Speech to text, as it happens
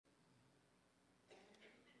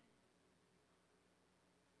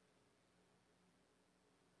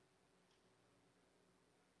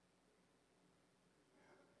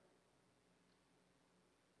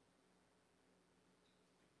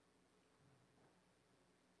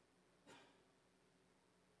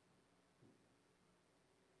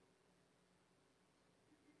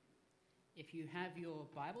If you have your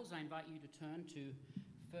Bibles, I invite you to turn to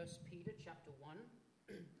 1 Peter chapter 1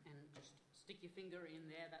 and just stick your finger in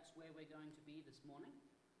there. That's where we're going to be this morning.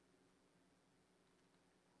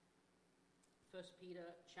 1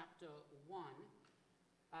 Peter chapter 1.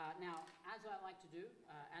 Now, as I like to do,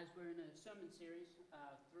 as we're in a sermon series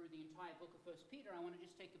through the entire book of 1 Peter, I want to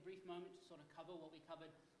just take a brief moment to sort of cover what we covered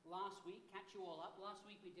last week, catch you all up. Last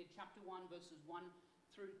week we did chapter 1, verses 1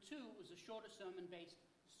 through 2. It was a shorter sermon based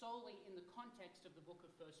solely in the context of the book of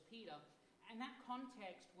 1 Peter. And that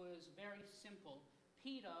context was very simple.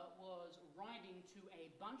 Peter was writing to a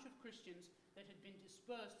bunch of Christians that had been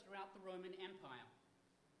dispersed throughout the Roman Empire.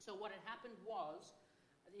 So what had happened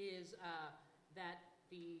is that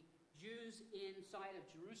the Jews inside of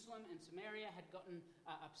Jerusalem and Samaria had gotten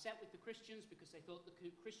upset with the Christians because they thought the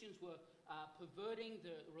Christians were perverting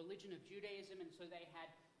the religion of Judaism, and so they had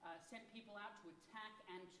sent people out to attack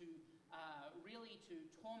and to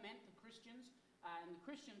torment the Christians. And the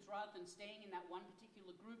Christians, rather than staying in that one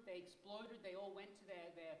particular group, they exploded. They all went to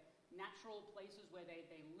their natural places where they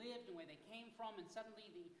lived and where they came from, and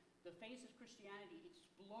suddenly the face of Christianity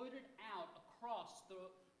exploded out across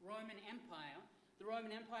the Roman Empire. The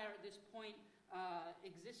Roman Empire at this point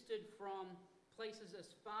existed from places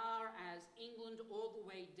as far as England all the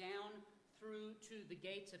way down through to the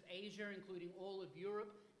gates of Asia, including all of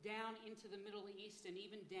Europe, down into the Middle East, and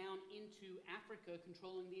even down into Africa,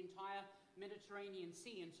 controlling the entire Mediterranean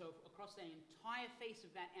Sea. And so across the entire face of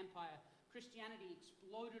that empire, Christianity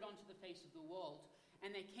exploded onto the face of the world. And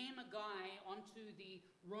there came a guy onto the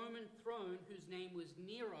Roman throne whose name was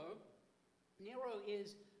Nero. Nero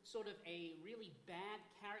is sort of a really bad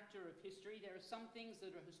character of history. There are some things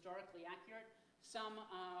that are historically accurate. Some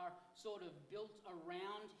are sort of built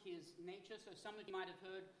around his nature. So some of you might have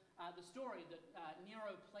heard the story that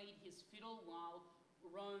Nero played his fiddle while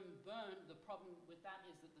Rome burned. The problem with that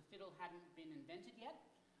is that the fiddle hadn't been invented yet.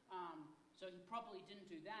 So he probably didn't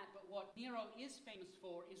do that. But what Nero is famous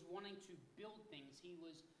for is wanting to build things.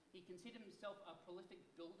 He considered himself a prolific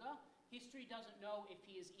builder. History doesn't know if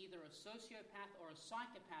he is either a sociopath or a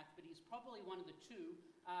psychopath, but he's probably one of the two.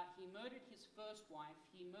 He murdered his first wife.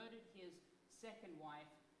 He murdered his second wife.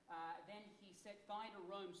 Then he set fire to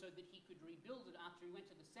Rome so that he could rebuild it after he went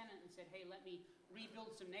to the Senate and said, hey, let me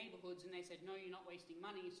rebuild some neighborhoods. And they said, no, you're not wasting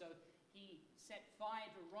money. So he set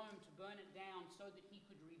fire to Rome to burn it down so that he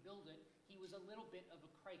could rebuild it. He was a little bit of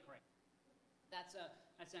a cray-cray. That's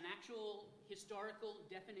an actual historical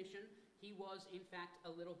definition. He was, in fact,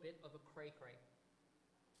 a little bit of a cray-cray.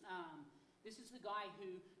 This is the guy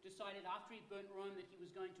who decided after he burnt Rome that he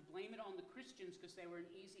was going to blame it on the Christians because they were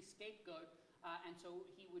an easy scapegoat. And so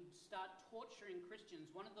he would start torturing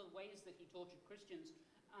Christians. One of the ways that he tortured Christians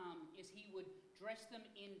is he would dress them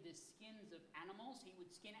in the skins of animals. He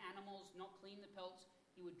would skin animals, not clean the pelts.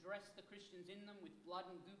 He would dress the Christians in them with blood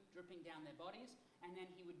and goop dripping down their bodies. And then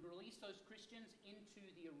he would release those Christians into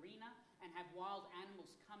the arena and have wild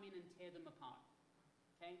animals come in and tear them apart.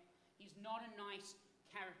 Okay? He's not a nice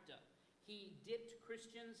character. He dipped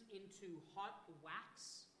Christians into hot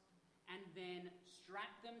wax and then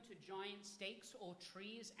strapped them to giant stakes or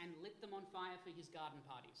trees and lit them on fire for his garden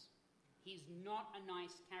parties. He's not a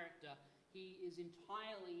nice character. He is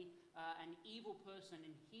entirely an evil person,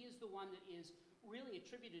 and he is the one that is really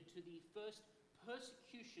attributed to the first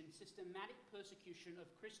persecution, systematic persecution of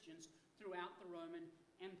Christians throughout the Roman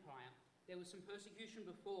Empire. There was some persecution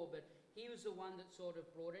before, but he was the one that sort of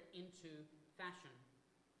brought it into fashion.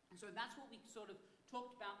 And so that's what we sort of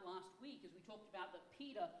talked about last week, as we talked about that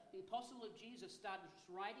Peter, the apostle of Jesus, started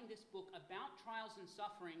writing this book about trials and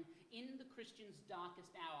suffering in the Christian's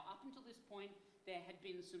darkest hour. Up until this point, there had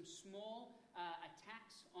been some small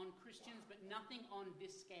attacks on Christians, but nothing on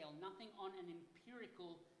this scale, nothing on an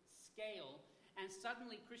empirical scale. And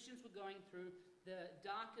suddenly Christians were going through the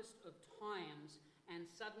darkest of times, and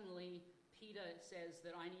suddenly Peter says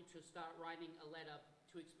that I need to start writing a letter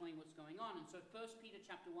to explain what's going on. And so 1 Peter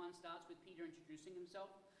chapter 1 starts with Peter introducing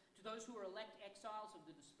himself. To those who are elect exiles of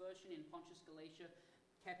the dispersion in Pontus, Galatia,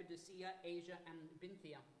 Cappadocia, Asia, and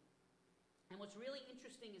Bithynia. And what's really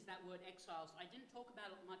interesting is that word exiles. I didn't talk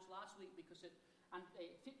about it much last week because it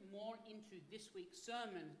fit more into this week's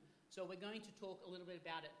sermon. So we're going to talk a little bit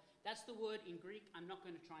about it. That's the word in Greek. I'm not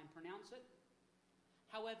going to try and pronounce it.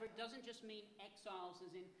 However, it doesn't just mean exiles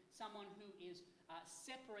as in someone who is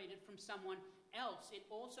separated from someone else. It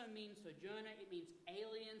also means sojourner, it means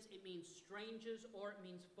aliens, it means strangers, or it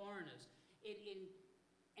means foreigners. It,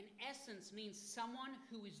 in essence, means someone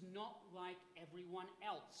who is not like everyone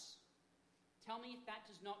else. Tell me if that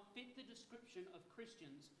does not fit the description of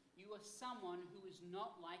Christians. You are someone who is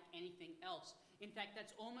not like anything else. In fact,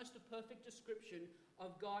 that's almost a perfect description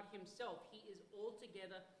of God himself. He is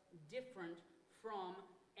altogether different from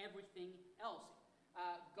everything else.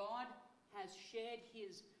 God has shared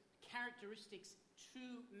his characteristics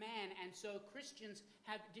to man, and so Christians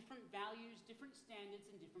have different values, different standards,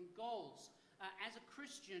 and different goals. As a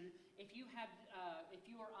Christian, if you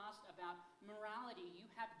are asked about morality, you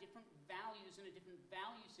have different values and a different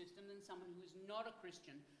value system than someone who is not a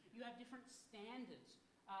Christian. You have different standards.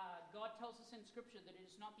 God tells us in Scripture that it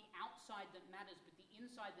is not the outside that matters, but the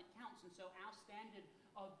inside that counts. And so our standard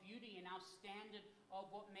of beauty and our standard of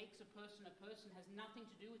what makes a person has nothing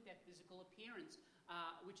to do with their physical appearance,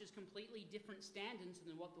 which is completely different standards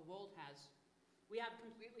than what the world has. We have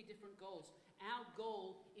completely different goals. Our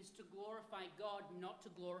goal is to glorify God, not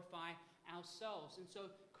to glorify ourselves. And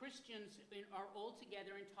so Christians are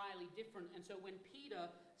altogether entirely different. And so when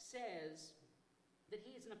Peter says that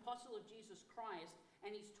he is an apostle of Jesus Christ,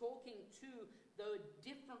 and he's talking to the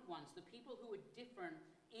different ones, the people who are different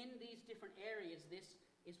in these different areas, this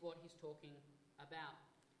is what he's talking about.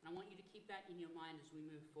 And I want you to keep that in your mind as we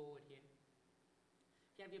move forward here.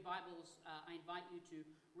 If you have your Bibles, I invite you to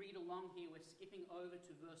read along here. We're skipping over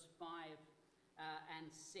to verse 5 and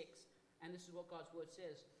 6. And this is what God's word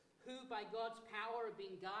says. Who by God's power are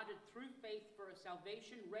being guarded through faith for a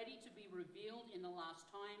salvation ready to be revealed in the last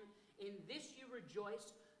time. In this you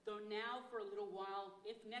rejoice, though now for a little while,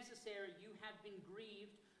 if necessary, you have been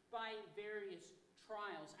grieved by various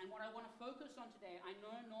trials. And what I want to focus on today, I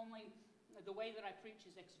know normally the way that I preach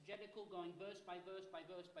is exegetical, going verse by verse by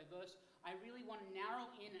verse by verse. I really want to narrow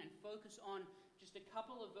in and focus on just a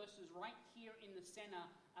couple of verses right here in the center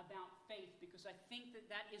about faith, because I think that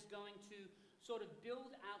that is going to sort of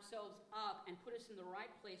build ourselves up and put us in the right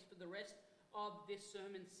place for the rest of this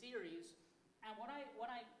sermon series. And what I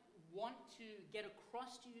want to get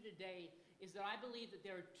across to you today is that I believe that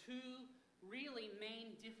there are two really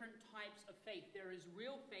main different types of faith. There is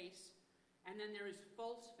real faith, and then there is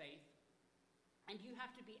false faith. And you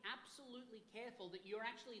have to be absolutely careful that you're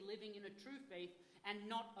actually living in a true faith and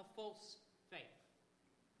not a false faith.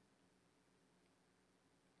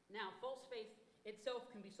 Now, false faith itself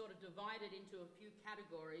can be sort of divided into a few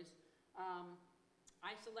categories.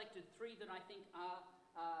 I selected three that I think are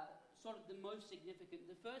sort of the most significant.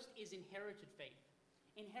 The first is inherited faith.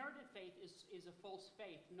 Inherited faith is a false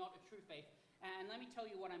faith, not a true faith. And let me tell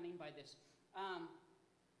you what I mean by this.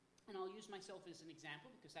 And I'll use myself as an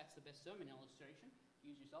example because that's the best sermon illustration.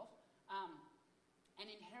 Use yourself. An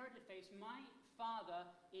inherited faith. My father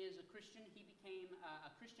is a Christian. He became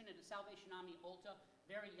a Christian at a Salvation Army altar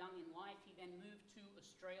very young in life. He then moved to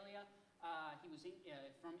Australia. He was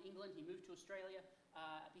from England. He moved to Australia,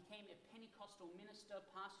 became a Pentecostal minister,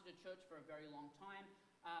 pastored a church for a very long time.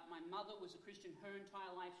 My mother was a Christian her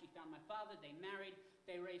entire life. She found my father. They married.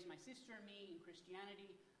 They raised my sister and me in Christianity.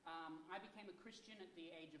 I became a Christian at the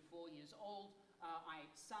age of 4 years old. I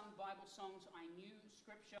sung Bible songs. I knew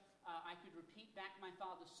Scripture. I could repeat back my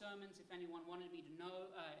father's sermons if anyone wanted me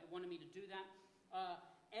to do that.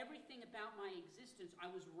 Everything about my existence, I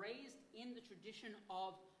was raised in the tradition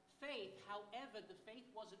of faith. However, the faith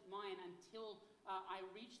wasn't mine until I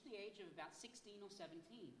reached the age of about 16 or 17,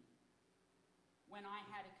 when I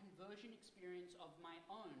had a conversion experience of my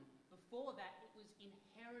own. Before that, it was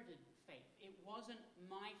inherited faith. It wasn't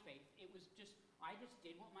my faith. It was I just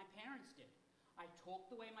did what my parents did. I talked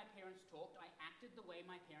the way my parents talked. I acted the way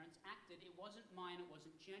my parents acted. It wasn't mine. It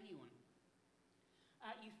wasn't genuine.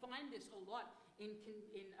 You find this a lot in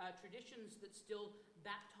traditions that still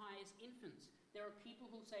baptize infants. There are people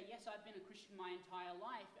who say, yes, I've been a Christian my entire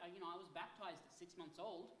life. I was baptized at 6 months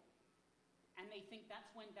old. And they think that's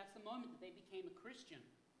the moment that they became a Christian.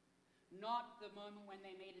 Not the moment when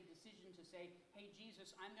they made a decision to say, hey,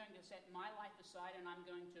 Jesus, I'm going to set my life aside and I'm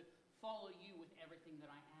going to follow you with everything that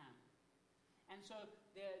I am. And so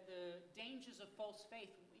the dangers of false faith,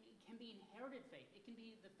 it can be inherited faith. It can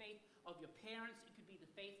be the faith of your parents. It could be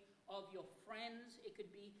the faith of your friends. It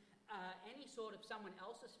could be any sort of someone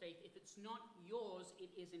else's faith. If it's not yours,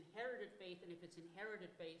 it is inherited faith. And if it's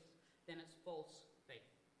inherited faith, then it's false faith.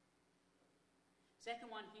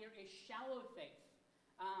 Second one here is shallow faith.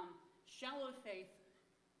 Shallow faith,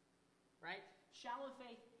 right? Shallow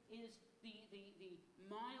faith is the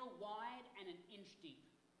mile wide and an inch deep.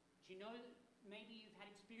 Do you know, maybe you've had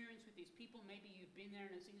experience with these people. Maybe you've been there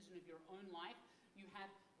in a season of your own life. You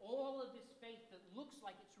have all of this faith that looks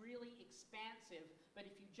like it's really expansive, but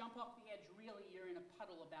if you jump off the edge, really, you're in a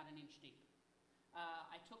puddle about an inch deep.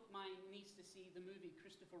 I took my niece to see the movie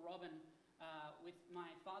Christopher Robin with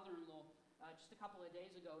my father-in-law just a couple of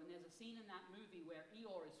days ago, and there's a scene in that movie where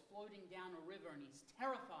Eeyore is floating down a river and he's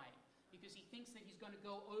terrified because he thinks that he's going to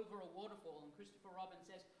go over a waterfall, and Christopher Robin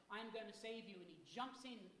says, "I'm going to save you," and he jumps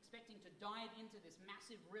in expecting to dive into this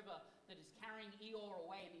massive river that is carrying Eeyore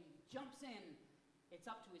away, and he jumps in. It's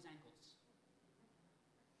up to his ankles.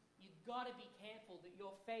 You've got to be careful that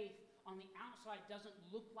your faith on the outside doesn't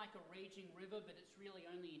look like a raging river, but it's really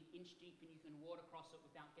only an inch deep and you can walk across it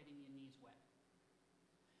without getting your knees wet.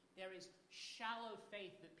 There is shallow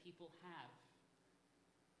faith that people have.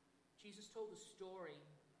 Jesus told a story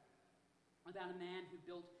about a man who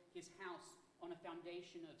built his house on a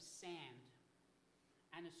foundation of sand.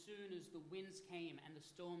 And as soon as the winds came and the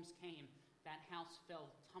storms came, that house fell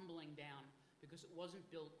tumbling down because it wasn't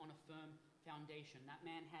built on a firm foundation. That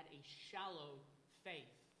man had a shallow faith.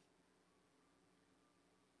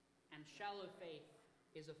 And shallow faith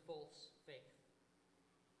is a false faith.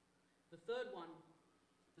 The third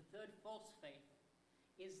false faith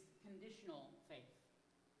is conditional faith.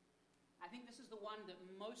 I think this is the one that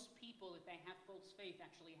most people, if they have false faith,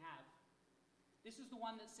 actually have. This is the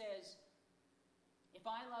one that says, if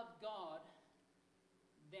I love God,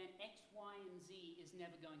 then X, Y, and Z is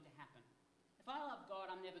never going to happen. If I love God,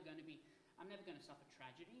 I'm never going to suffer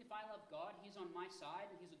tragedy. If I love God, He's on my side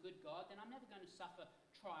and He's a good God, then I'm never going to suffer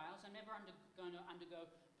trials. I'm never going to undergo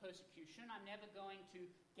persecution. I'm never going to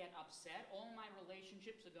get upset. All my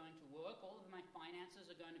relationships are going to work. All of my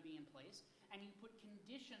finances are going to be in place. And you put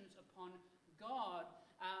conditions upon God.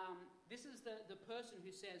 This is the person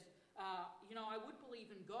who says, I would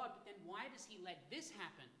believe in God, but then why does He let this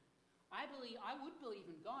happen? I would believe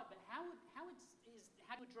in God, but how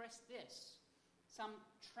to address this? Some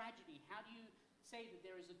tragedy. How do you say that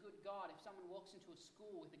there is a good God if someone walks into a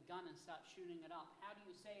school with a gun and starts shooting it up? How do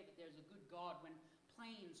you say that there's a good God when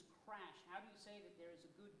planes crash? How do you say that there is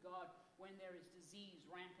a good God when there is disease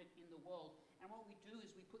rampant in the world? And what we do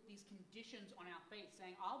is we put these conditions on our faith,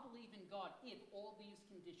 saying, I'll believe in God if all these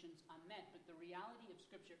conditions are met. But the reality of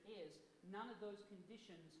Scripture is none of those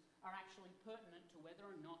conditions are actually pertinent to whether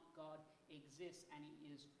or not God exists and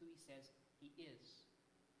He is who He says He is.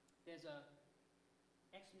 There's a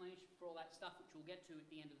explanation for all that stuff, which we'll get to at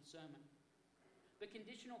the end of the sermon. But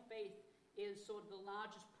conditional faith is sort of the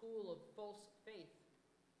largest pool of false faith.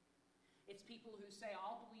 It's people who say,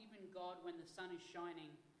 I'll believe in God when the sun is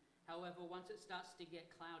shining. However, once it starts to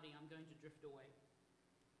get cloudy, I'm going to drift away.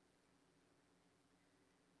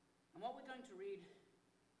 And what we're going to read,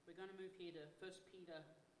 we're going to move here to 1 Peter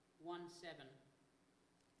 1:7.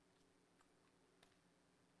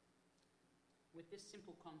 With this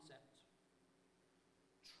simple concept.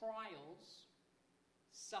 Trials,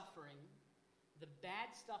 suffering, the bad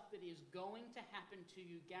stuff that is going to happen to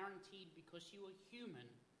you, guaranteed because you are human,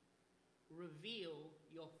 reveal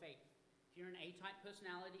your faith. If you're an A-type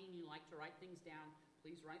personality and you like to write things down,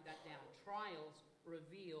 please write that down. Trials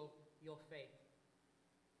reveal your faith.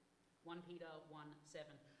 1 Peter 1:7.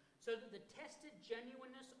 So that the tested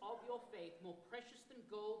genuineness of your faith, more precious than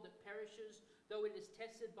gold that perishes, though it is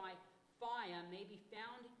tested by fire, may be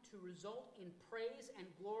found to result in praise and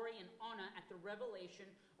glory and honor at the revelation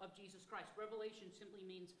of Jesus Christ. Revelation simply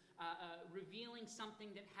means revealing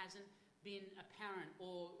something that hasn't been apparent,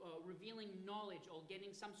 or revealing knowledge, or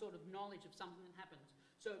getting some sort of knowledge of something that happens.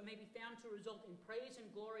 So it may be found to result in praise and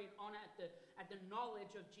glory and honor at the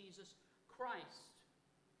knowledge of Jesus Christ.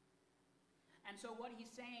 And so what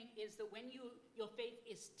he's saying is that when your faith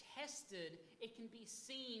is tested, it can be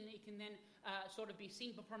seen, it can then sort of be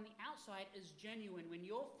seen from the outside as genuine. When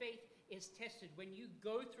your faith is tested, when you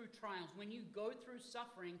go through trials, when you go through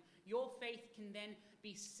suffering, your faith can then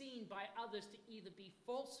be seen by others to either be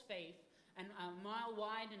false faith, and a mile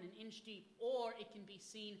wide and an inch deep, or it can be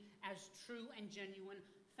seen as true and genuine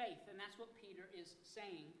faith. And that's what Peter is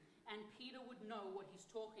saying. And Peter would know what he's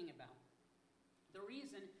talking about. The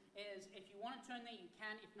reason is, if you want to turn there, you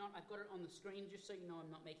can. If not, I've got it on the screen just so you know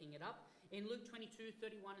I'm not making it up. In Luke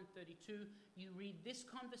 22:31 and 32, you read this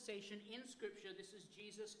conversation in Scripture. This is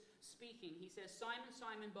Jesus speaking. He says, Simon,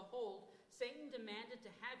 Simon, behold, Satan demanded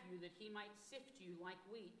to have you that he might sift you like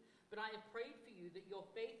wheat. But I have prayed for you that your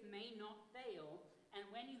faith may not fail. And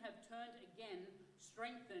when you have turned again,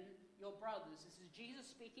 strengthen your brothers. This is Jesus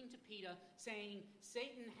speaking to Peter, saying,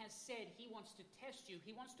 Satan has said he wants to test you.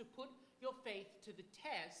 He wants to put your faith to the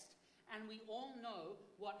test. And we all know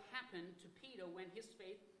what happened to Peter when his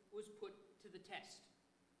faith was put to the test.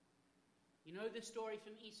 You know the story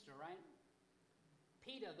from Easter, right?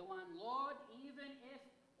 Peter, the one, Lord, even if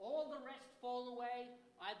all the rest fall away,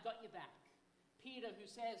 I've got your back. Peter, who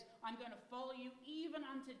says, I'm going to follow you even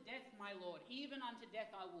unto death, my Lord. Even unto death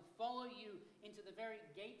I will follow you. Into the very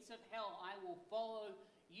gates of hell I will follow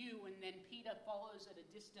you. And then Peter follows at a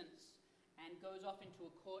distance and goes off into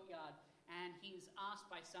a courtyard, and he's asked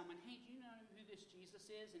by someone, hey, do you know who this Jesus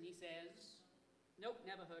is? And he says, nope,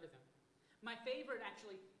 never heard of him. My favorite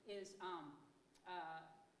actually is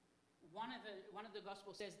one of the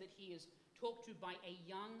Gospels says that he is talked to by a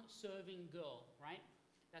young serving girl, right?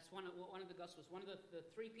 That's one of the Gospels. One of the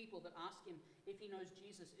three people that ask him if he knows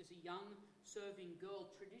Jesus is a young serving girl.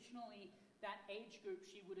 Traditionally, that age group,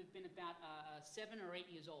 she would have been about 7 or 8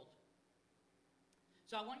 years old.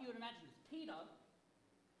 So I want you to imagine this. Peter,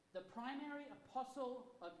 the primary apostle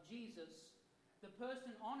of Jesus, the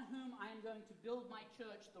person on whom I am going to build my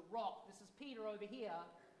church, the rock. This is Peter over here.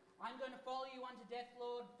 I'm going to follow you unto death,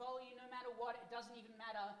 Lord. Follow you no matter what. It doesn't even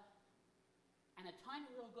matter. And a tiny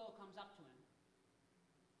little girl comes up to him.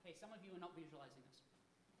 Okay, some of you are not visualizing this.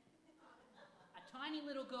 A tiny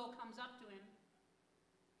little girl comes up to him.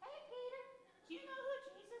 Hey, Peter, do you know who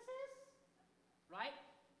Jesus is? Right?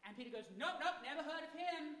 And Peter goes, nope, never heard of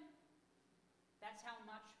him. That's how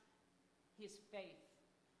much his faith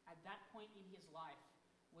at that point in his life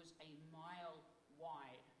was a mile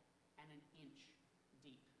wide and an inch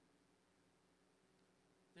deep.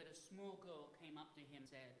 That a small girl came up to him and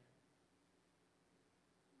said,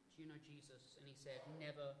 do you know Jesus? And he said,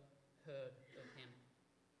 never heard of him.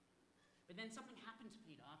 But then something happened to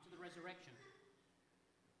Peter after the resurrection.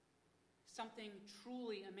 Something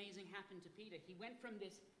truly amazing happened to Peter. He went from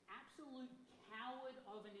this absolute coward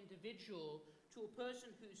of an individual to a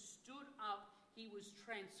person who stood up. He was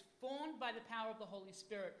transformed by the power of the Holy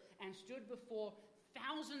Spirit and stood before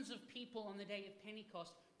thousands of people on the day of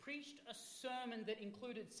Pentecost, preached a sermon that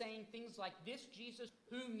included saying things like, this Jesus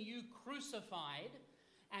whom you crucified,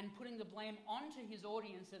 and putting the blame onto his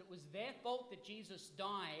audience that it was their fault that Jesus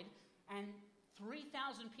died. And 3,000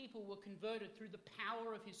 people were converted through the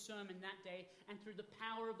power of his sermon that day and through the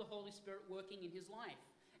power of the Holy Spirit working in his life.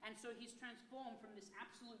 And so he's transformed from this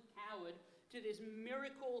absolute coward to this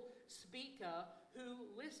miracle speaker who,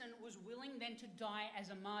 listen, was willing then to die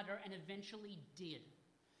as a martyr and eventually did.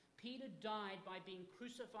 Peter died by being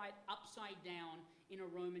crucified upside down in a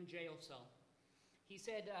Roman jail cell. He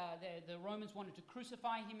said the Romans wanted to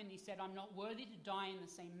crucify him, and he said, I'm not worthy to die in the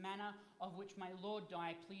same manner of which my Lord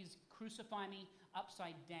died. Please crucify me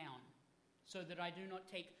upside down so that I do not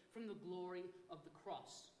take from the glory of the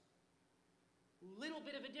cross. Little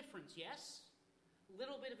bit of a difference, yes?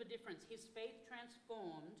 Little bit of a difference. His faith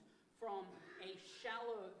transformed from a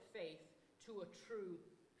shallow faith to a true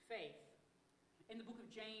faith. In the book of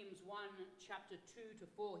James 1, chapter 2 to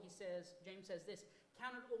 4, James says this,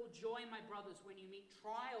 count it all joy, my brothers, when you meet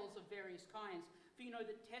trials of various kinds, for you know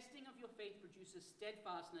that testing of your faith produces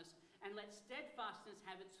steadfastness, and let steadfastness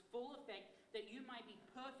have its full effect, that you might be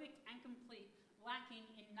perfect and complete, lacking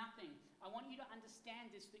in nothing. I want you to understand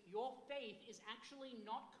this, that your faith is actually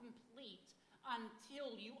not complete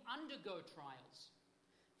until you undergo trials.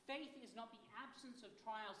 Faith is not the absence of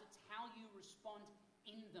trials, it's how you respond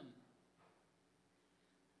in them.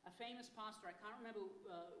 A famous pastor, I can't remember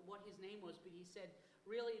what his name was, but he said,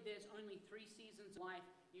 really there's only 3 seasons of life.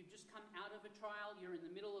 You've just come out of a trial, you're in the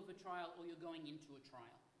middle of a trial, or you're going into a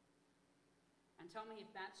trial. And tell me if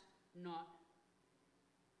that's not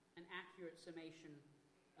an accurate summation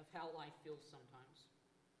of how life feels sometimes.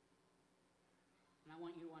 And I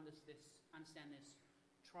want you to understand this.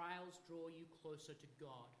 Trials draw you closer to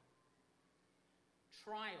God.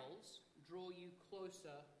 Trials draw you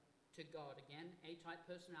closer to God. Again, A-type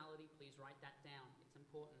personality, please write that down. It's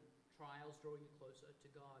important. Trials draw you closer to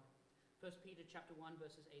God. 1 Peter chapter 1,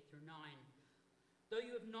 verses 8 through 9. Though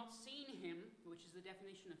you have not seen him, which is the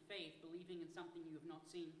definition of faith, believing in something you have not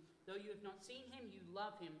seen. Though you have not seen him, you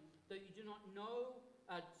love him. Though you do not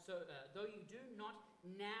though you do not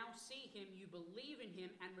now see him, you believe in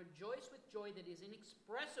him and rejoice with joy that is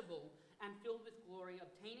inexpressible and filled with glory,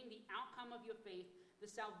 obtaining the outcome of your faith, the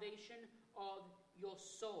salvation of your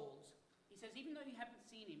souls. He says, even though you haven't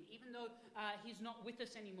seen him, even though he's not with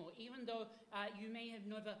us anymore, even though you may have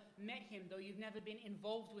never met him, though you've never been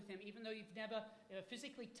involved with him, even though you've never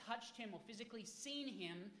physically touched him or physically seen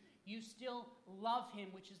him, you still love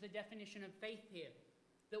him, which is the definition of faith here.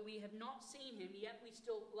 That we have not seen him, yet we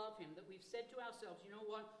still love him. That we've said to ourselves, you know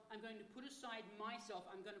what, I'm going to put aside myself,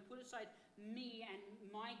 I'm going to put aside me and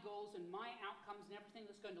my goals and my outcomes and everything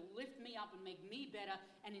that's going to lift me up and make me better,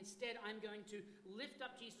 and instead I'm going to lift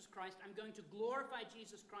up Jesus Christ, I'm going to glorify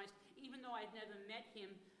Jesus Christ. Even though I've never met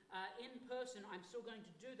him in person, I'm still going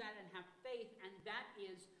to do that and have faith, and that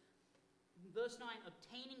is, verse 9,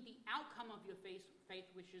 obtaining the outcome of your faith,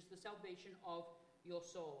 which is the salvation of your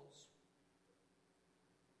souls.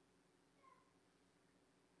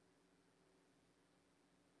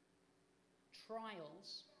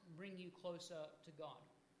 trials bring you closer to God.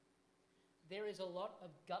 There is a lot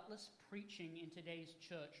of gutless preaching in today's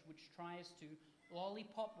church which tries to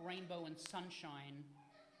lollipop, rainbow, and sunshine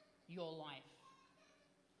your life.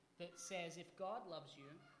 That says if God loves you,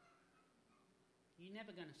 you're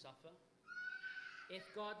never going to suffer. If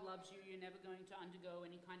God loves you, you're never going to undergo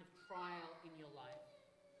any kind of trial in your life.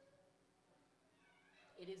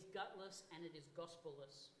 It is gutless and it is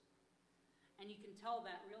gospelless. And you can tell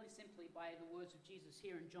that really simply by the words of Jesus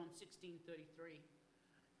here in John 16:33.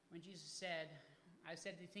 When Jesus said, I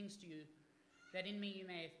said these things to you, that in me you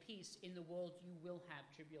may have peace. In the world you will have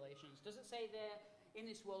tribulations. Does it say there, in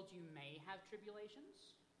this world you may have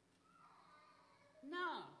tribulations?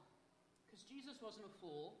 No. Because Jesus wasn't a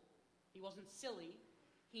fool. He wasn't silly.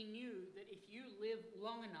 He knew that if you live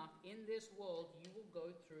long enough in this world, you will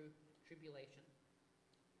go through tribulation.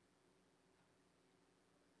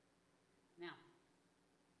 Now,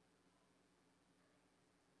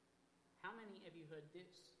 how many of you heard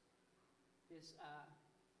this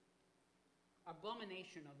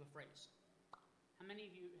abomination of a phrase? How many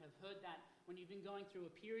of you have heard that when you've been going through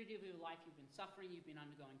a period of your life, you've been suffering, you've been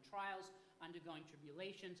undergoing trials, undergoing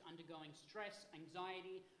tribulations, undergoing stress,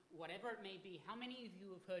 anxiety, whatever it may be? How many of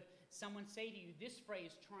you have heard someone say to you this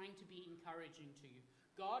phrase trying to be encouraging to you?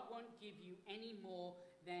 God won't give you any more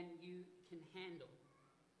than you can handle.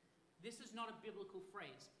 This is not a biblical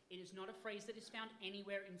phrase. It is not a phrase that is found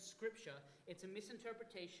anywhere in Scripture. It's a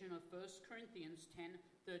misinterpretation of 1 Corinthians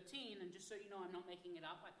 10:13, and just so you know, I'm not making it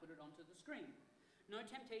up, I put it onto the screen. No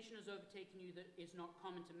temptation has overtaken you that is not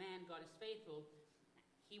common to man. God is faithful.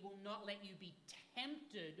 He will not let you be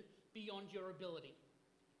tempted beyond your ability.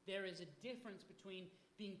 There is a difference between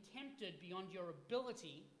being tempted beyond your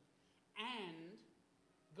ability and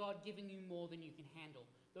God giving you more than you can handle.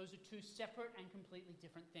 Those are two separate and completely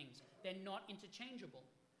different things. They're not interchangeable.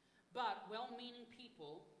 But well-meaning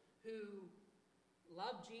people who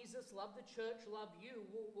love Jesus, love the church, love you,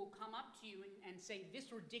 will come up to you and say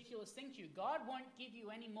this ridiculous thing to you. God won't give you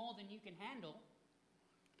any more than you can handle.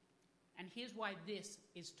 And here's why this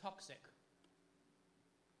is toxic.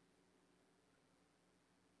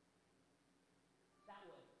 That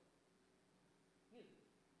word. You.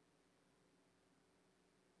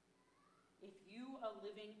 If you are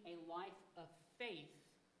living a life of faith,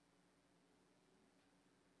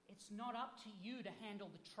 it's not up to you to handle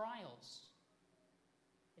the trials.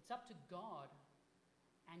 It's up to God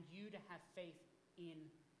and you to have faith in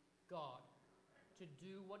God, to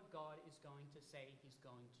do what God is going to say He's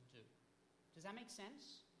going to do. Does that make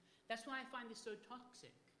sense? That's why I find this so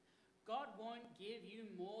toxic. God won't give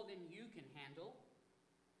you more than you can handle.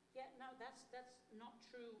 Yeah, no, that's not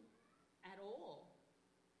true at all.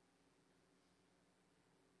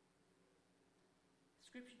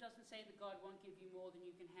 Scripture doesn't say that God won't give you more than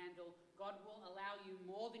you can handle. God will allow you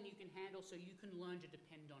more than you can handle so you can learn to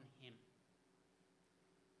depend on Him.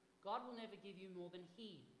 God will never give you more than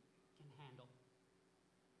He can handle.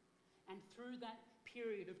 And through that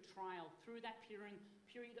period of trial, through that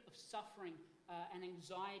period of suffering and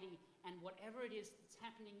anxiety and whatever it is that's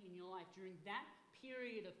happening in your life, during that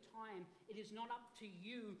period of time, it is not up to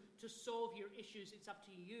you to solve your issues. It's up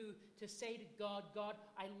to you to say to God, God,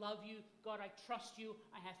 I love you. God, I trust you.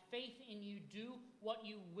 I have faith in you. Do what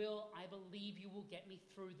you will. I believe you will get me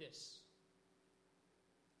through this.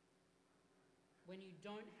 When you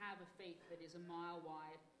don't have a faith that is a mile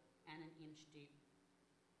wide and an inch deep.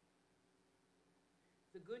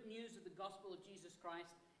 The good news of the gospel of Jesus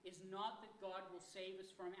Christ is not that God will save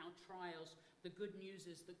us from our trials. The good news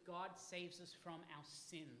is that God saves us from our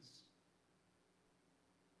sins.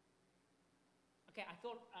 Okay, I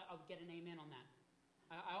thought I would get an amen on that.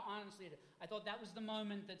 I honestly did. I thought that was the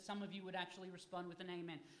moment that some of you would actually respond with an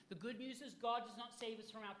amen. The good news is God does not save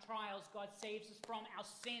us from our trials. God saves us from our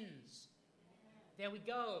sins. There we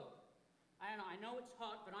go. I know it's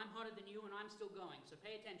hot, but I'm hotter than you and I'm still going. So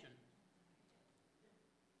pay attention.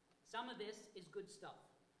 Some of this is good stuff.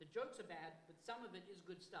 The jokes are bad, but some of it is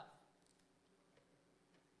good stuff.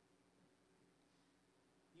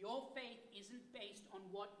 Your faith isn't based on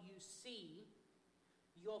what you see.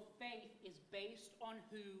 Your faith is based on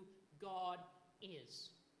who God is.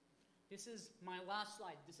 This is my last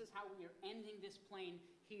slide. This is how we are ending this plane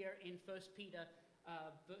here in 1 Peter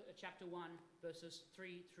chapter 1, verses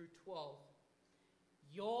 3 through 12.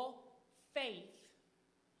 Your faith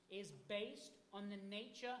is based on the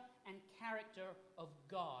nature and character of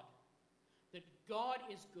God. That God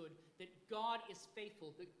is good, that God is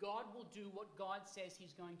faithful, that God will do what God says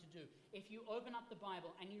He's going to do. If you open up the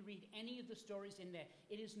Bible and you read any of the stories in there,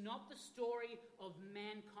 it is not the story of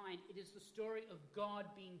mankind, it is the story of God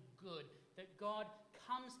being good. that God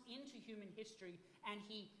comes into human history and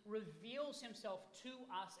he reveals himself to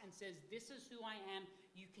us and says, this is who I am.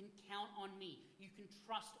 You can count on me. You can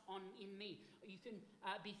trust in me. You can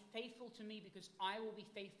be faithful to me because I will be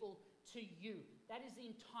faithful to you. That is the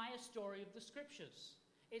entire story of the scriptures.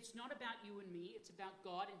 It's not about you and me. It's about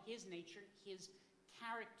God and his nature, his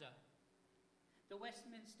character. The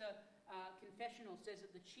Westminster Confessional says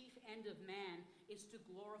that the chief end of man is to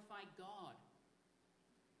glorify God.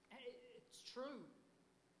 It's true.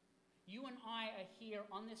 You and I are here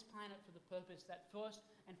on this planet for the purpose, that first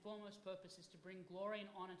and foremost purpose is to bring glory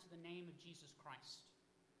and honor to the name of Jesus Christ.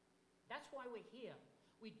 That's why we're here.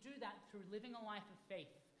 We do that through living a life of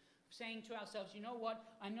faith, saying to ourselves, you know what,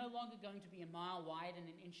 I'm no longer going to be a mile wide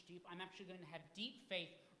and an inch deep. I'm actually going to have deep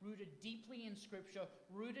faith, rooted deeply in Scripture,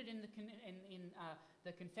 rooted in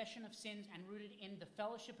the confession of sins, and rooted in the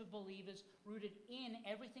fellowship of believers, rooted in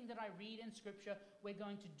everything that I read in Scripture. We're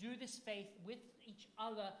going to do this faith with each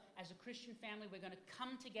other as a Christian family. We're going to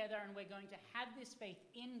come together and we're going to have this faith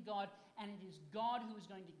in God, and it is God who is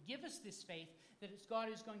going to give us this faith, that it's God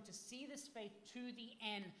who's going to see this faith to the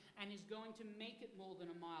end and is going to make it more than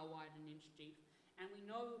a mile wide and an inch deep. And we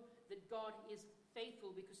know that God is faithful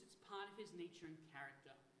because it's part of his nature and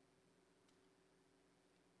character.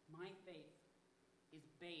 My faith is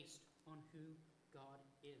based on who God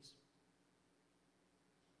is.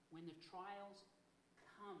 When the trials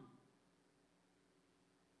come,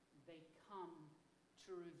 they come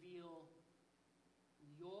to reveal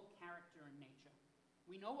your character and nature.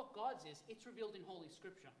 We know what God's is. It's revealed in Holy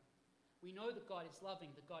Scripture. We know that God is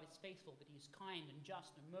loving, that God is faithful, that he is kind and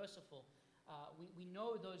just and merciful. We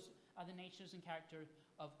know those are the natures and character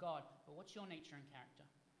of God. But what's your nature and character?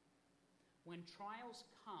 When trials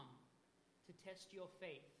come to test your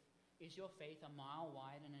faith, is your faith a mile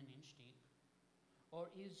wide and an inch deep? Or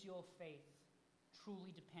is your faith truly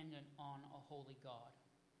dependent on a holy God?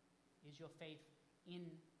 Is your faith in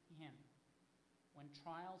him? When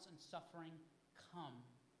trials and suffering come,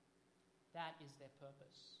 that is their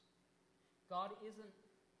purpose. God isn't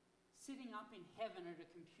sitting up in heaven at a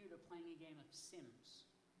computer playing a game of Sims,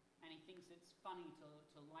 and he thinks it's funny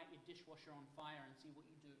to light your dishwasher on fire and see what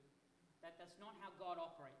you do. That's not how God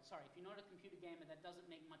operates. Sorry, if you're not a computer gamer, that doesn't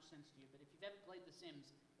make much sense to you. But if you've ever played The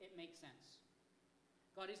Sims, it makes sense.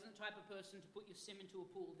 God isn't the type of person to put your sim into a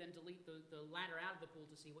pool, then delete the ladder out of the pool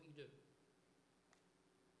to see what you do.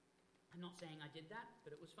 I'm not saying I did that,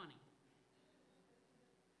 but it was funny.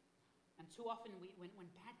 And too often, when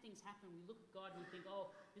bad things happen, we look at God and we think,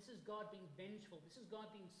 oh, this is God being vengeful. This is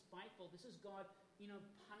God being spiteful. This is God,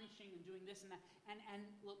 punishing and doing this and that. And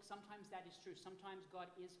look, sometimes that is true. Sometimes God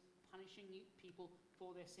is punishing people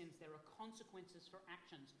for their sins. There are consequences for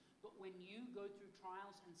actions. But when you go through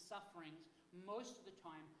trials and sufferings, most of the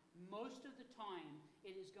time,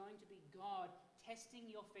 it is going to be God testing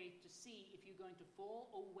your faith to see if you're going to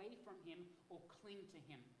fall away from him or cling to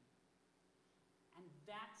him. And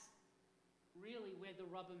that's really where the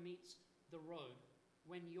rubber meets the road.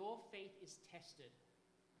 When your faith is tested,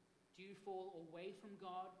 do you fall away from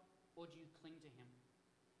God or do you cling to him?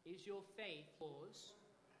 Is your faith yours,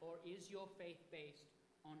 or is your faith based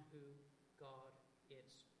on who God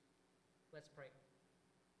is? Let's pray.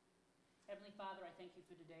 Heavenly Father, I thank you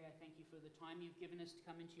for today. I thank you for the time you've given us to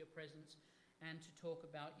come into your presence and to talk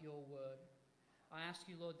about your word. I ask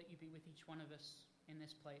you, Lord, that you be with each one of us in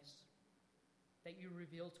this place, that you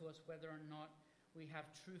reveal to us whether or not we have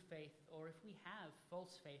true faith, or if we have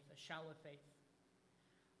false faith, a shallow faith.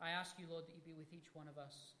 I ask you, Lord, that you be with each one of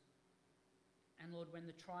us. And Lord, when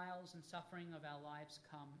the trials and suffering of our lives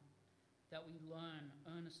come, that we learn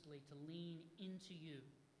earnestly to lean into you,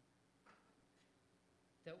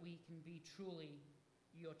 that we can be truly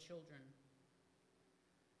your children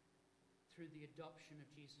through the adoption of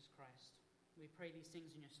Jesus Christ. We pray these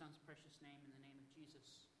things in your Son's precious name, in the name of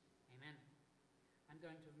Jesus. Amen. I'm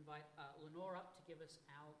going to invite Lenore up to give us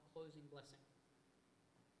our closing blessing.